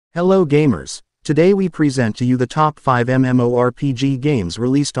Hello gamers, today we present to you the top 5 MMORPG games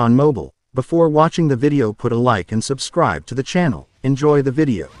released on mobile. Before watching the video, put a like and subscribe to the channel. Enjoy the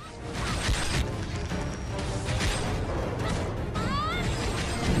video.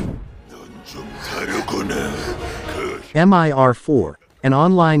 MMORPG, an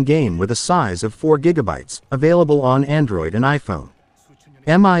online game with a size of 4 GB, available on Android and iPhone.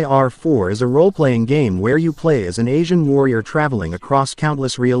 MMORPG is a role-playing game where you play as an Asian warrior traveling across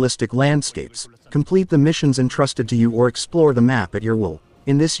countless realistic landscapes, complete the missions entrusted to you or explore the map at your will.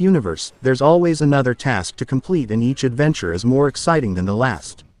 In this universe, there's always another task to complete and each adventure is more exciting than the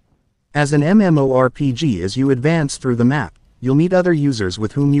last. As an MMORPG, as you advance through the map, you'll meet other users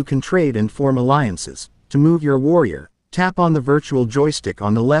with whom you can trade and form alliances. To move your warrior, tap on the virtual joystick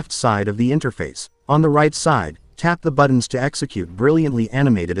on the left side of the interface. On the right side, tap the buttons to execute brilliantly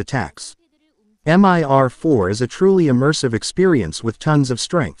animated attacks. MMORPG is a truly immersive experience with tons of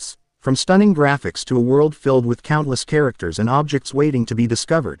strengths. From stunning graphics to a world filled with countless characters and objects waiting to be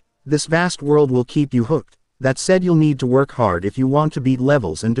discovered, this vast world will keep you hooked. That said, you'll need to work hard if you want to beat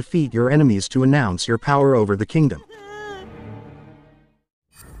levels and defeat your enemies to announce your power over the kingdom.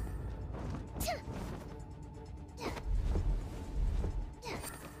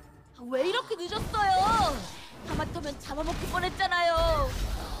 왜 이렇게 늦었어요? 하마터면 잡아먹힐 뻔했잖아요.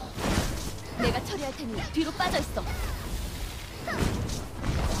 내가 처리할 테니 뒤로 빠져 있어.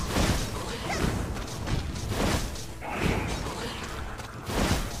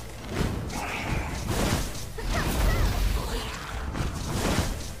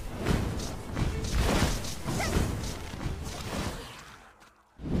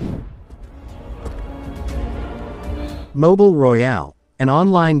 Mobile Royale, an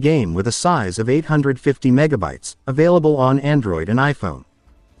online game with a size of 850 megabytes, available on Android and iPhone.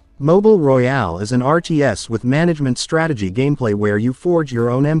 Mobile Royale is an RTS with management strategy gameplay where you forge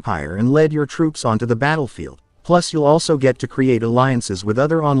your own empire and lead your troops onto the battlefield. Plus, you'll also get to create alliances with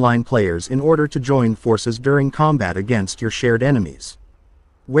other online players in order to join forces during combat against your shared enemies.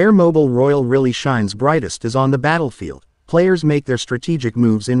 Where Mobile Royale really shines brightest is on the battlefield. Players make their strategic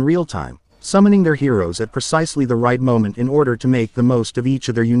moves in real time, summoning their heroes at precisely the right moment in order to make the most of each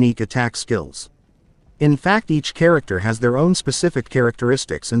of their unique attack skills. In fact, each character has their own specific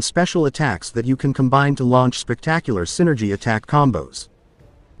characteristics and special attacks that you can combine to launch spectacular synergy attack combos.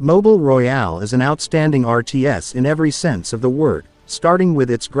 Mobile Royale is an outstanding RTS in every sense of the word, starting with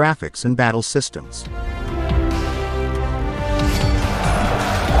its graphics and battle systems.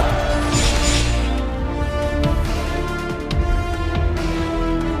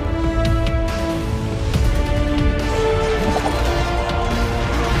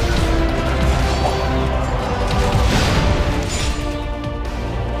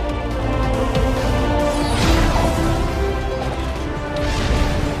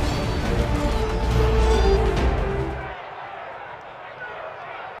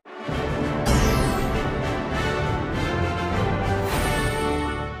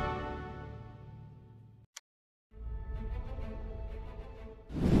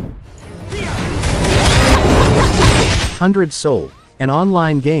 Hundred Soul, an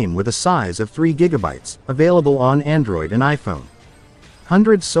online game with a size of 3 GB, available on Android and iPhone.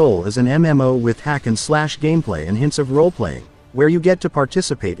 Hundred Soul is an MMO with hack-and-slash gameplay and hints of role-playing, where you get to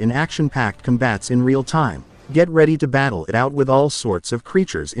participate in action-packed combats in real time. Get ready to battle it out with all sorts of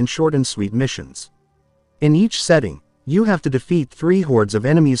creatures in short and sweet missions. In each setting, you have to defeat 3 hordes of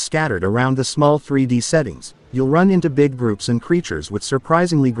enemies scattered around the small 3D settings. You'll run into big groups and creatures with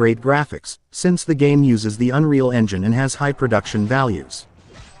surprisingly great graphics, since the game uses the Unreal Engine and has high production values.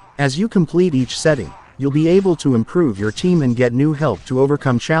 As you complete each setting, you'll be able to improve your team and get new help to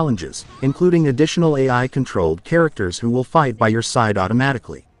overcome challenges, including additional AI-controlled characters who will fight by your side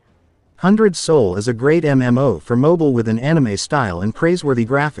automatically. Hundred Soul is a great MMO for mobile with an anime style and praiseworthy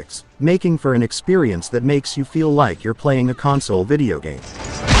graphics, making for an experience that makes you feel like you're playing a console video game.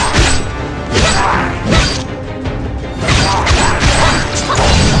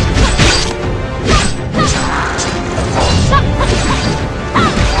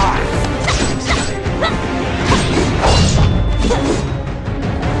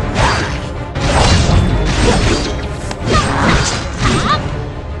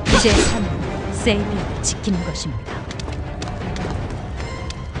 제 3은 세이비를 지키는 것입니다.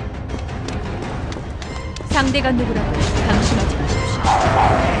 상대가 누구라고 방심하지 마십시오.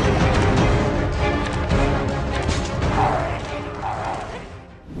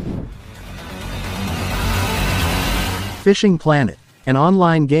 Fishing Planet, an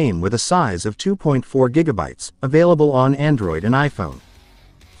online game with a size of 2.4 GB, available on Android and iPhone.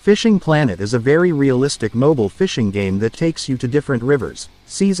 Fishing Planet is a very realistic mobile fishing game that takes you to different rivers,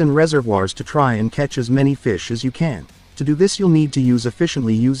 seas and reservoirs to try and catch as many fish as you can. To do this you'll need to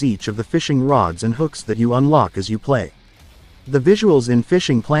efficiently use each of the fishing rods and hooks that you unlock as you play. The visuals in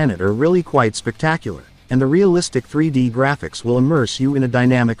Fishing Planet are really quite spectacular, and the realistic 3D graphics will immerse you in a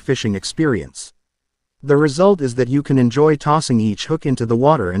dynamic fishing experience. The result is that you can enjoy tossing each hook into the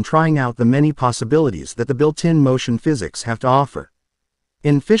water and trying out the many possibilities that the built-in motion physics have to offer.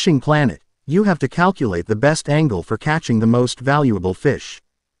 In Fishing Planet, you have to calculate the best angle for catching the most valuable fish.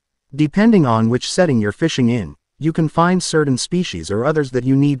 Depending on which setting you're fishing in, you can find certain species or others that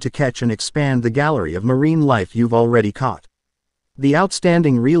you need to catch and expand the gallery of marine life you've already caught. The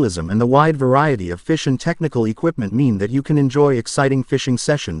outstanding realism and the wide variety of fish and technical equipment mean that you can enjoy exciting fishing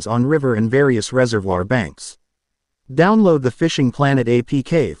sessions on river and various reservoir banks. Download the Fishing Planet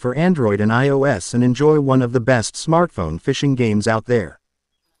APK for Android and iOS and enjoy one of the best smartphone fishing games out there.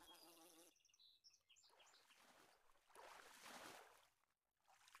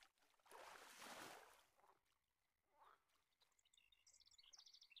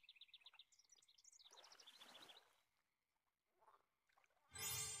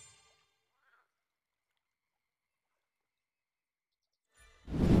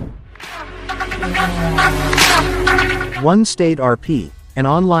 One State RP, an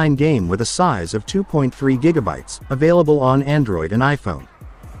online game with a size of 2.3 gigabytes, available on Android and iPhone.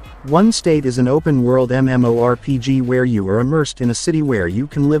 One State is an open-world MMORPG where you are immersed in a city where you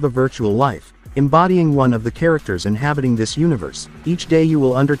can live a virtual life, embodying one of the characters inhabiting this universe. Each day you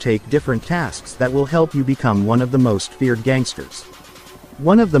will undertake different tasks that will help you become one of the most feared gangsters.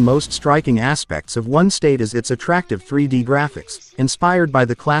 One of the most striking aspects of One State is its attractive 3D graphics. Inspired by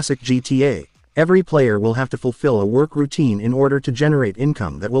the classic GTA, every player will have to fulfill a work routine in order to generate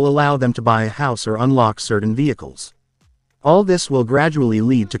income that will allow them to buy a house or unlock certain vehicles. All this will gradually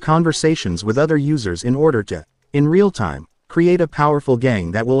lead to conversations with other users in order to, in real time, create a powerful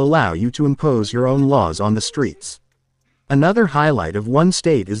gang that will allow you to impose your own laws on the streets. Another highlight of One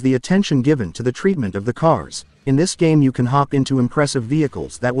State is the attention given to the treatment of the cars. In this game you can hop into impressive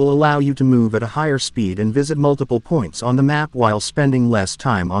vehicles that will allow you to move at a higher speed and visit multiple points on the map while spending less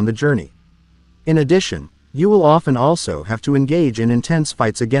time on the journey. In addition, you will often also have to engage in intense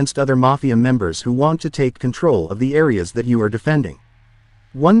fights against other mafia members who want to take control of the areas that you are defending.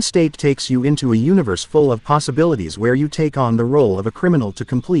 One State takes you into a universe full of possibilities where you take on the role of a criminal to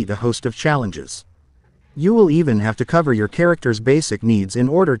complete a host of challenges. You will even have to cover your character's basic needs in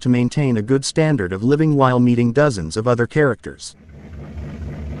order to maintain a good standard of living while meeting dozens of other characters.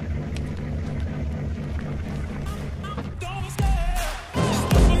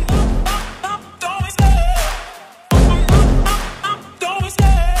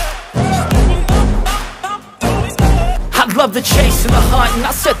 I love the chase and the hunt, and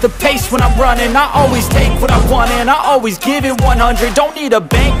I set the pace when I'm running. I always take what I want and I always give it 100. Don't need a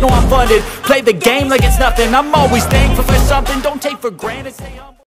bank, no I'm funded. Play the game like it's nothing. I'm always thankful for something. Don't take for granted. Say